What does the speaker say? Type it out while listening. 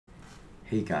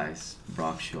Hey guys,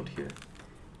 Rockshield here,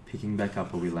 picking back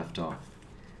up where we left off.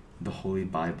 The Holy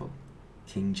Bible,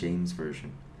 King James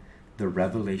Version, the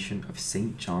Revelation of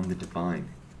St. John the Divine,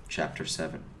 chapter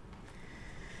 7.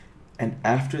 And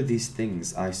after these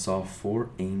things I saw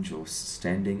 4 angels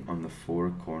standing on the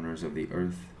 4 corners of the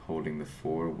earth, holding the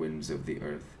 4 winds of the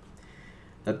earth,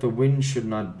 that the wind should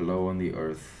not blow on the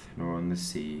earth, nor on the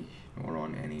sea, nor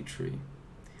on any tree.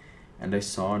 And I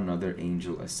saw another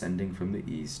angel ascending from the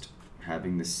east,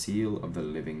 having the seal of the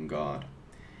living God.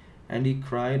 And he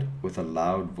cried with a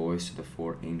loud voice to the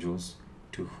 4 angels,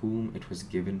 to whom it was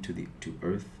given to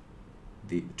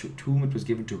whom it was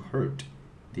given to hurt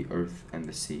the earth and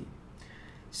the sea,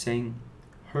 saying,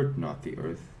 Hurt not the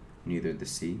earth, neither the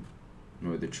sea,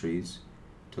 nor the trees,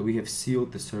 till we have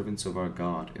sealed the servants of our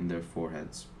God in their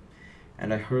foreheads.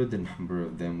 And I heard the number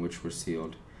of them which were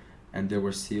sealed, and there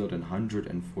were sealed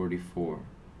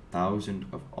 144,000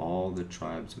 of all the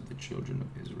tribes of the children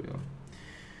of Israel.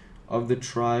 Of the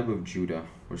tribe of Judah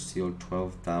were sealed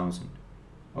 12,000.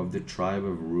 Of the tribe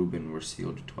of Reuben were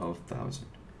sealed 12,000.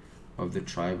 Of the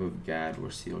tribe of Gad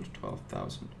were sealed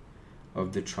 12,000.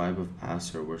 Of the tribe of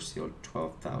Asher were sealed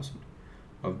 12,000.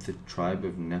 Of the tribe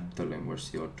of Nephthalim were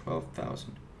sealed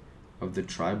 12,000. Of the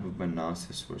tribe of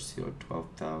Manasseh were sealed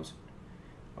 12,000.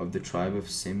 Of the tribe of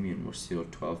Simeon were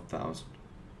sealed 12,000.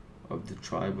 Of the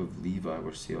tribe of Levi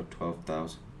were sealed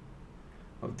 12,000.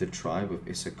 Of the tribe of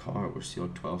Issachar were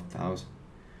sealed 12,000.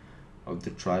 Of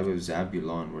the tribe of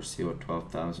Zabulon were sealed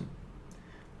 12,000.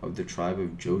 Of the tribe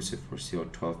of Joseph were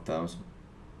sealed 12,000.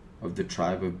 Of the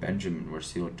tribe of Benjamin were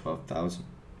sealed 12,000.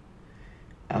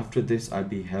 After this I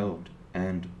beheld,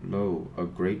 and lo, a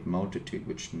great multitude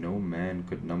which no man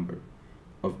could number,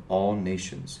 of all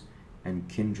nations, and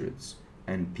kindreds,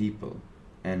 and people,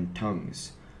 and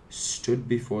tongues, stood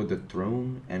before the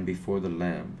throne and before the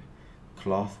Lamb,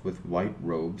 clothed with white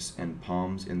robes and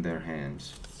palms in their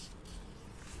hands,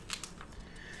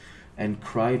 and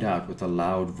cried out with a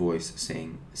loud voice,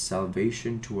 saying,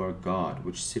 Salvation to our God,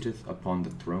 which sitteth upon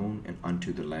the throne, and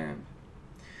unto the Lamb.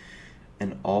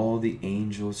 And all the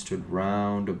angels stood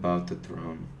round about the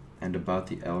throne, and about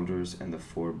the elders and the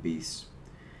 4 beasts,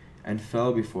 and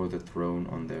fell before the throne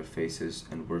on their faces,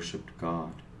 and worshipped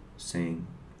God, saying,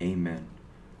 Amen.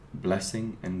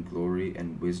 Blessing and glory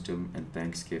and wisdom and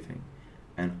thanksgiving,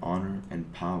 and honor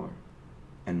and power,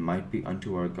 and might be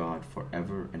unto our God for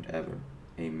ever and ever.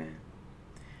 Amen.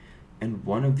 And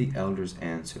one of the elders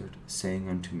answered, saying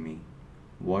unto me,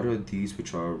 What are these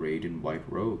which are arrayed in white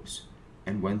robes?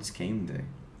 And whence came they?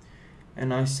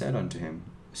 And I said unto him,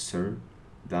 Sir,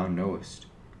 thou knowest.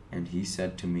 And he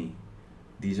said to me,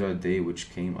 These are they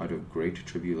which came out of great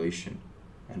tribulation,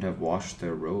 and have washed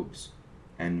their robes,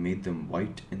 and made them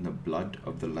white in the blood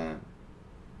of the Lamb.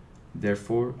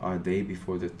 Therefore are they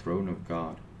before the throne of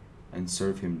God, and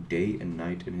serve him day and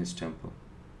night in his temple.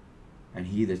 And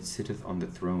he that sitteth on the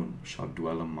throne shall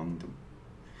dwell among them.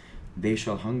 They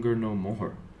shall hunger no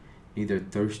more, neither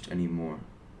thirst any more,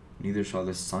 neither shall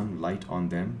the sun light on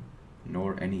them,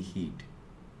 nor any heat.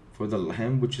 For the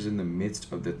Lamb which is in the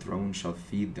midst of the throne shall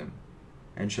feed them,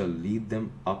 and shall lead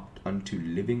them up unto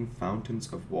living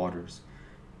fountains of waters,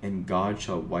 and God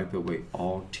shall wipe away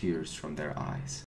all tears from their eyes.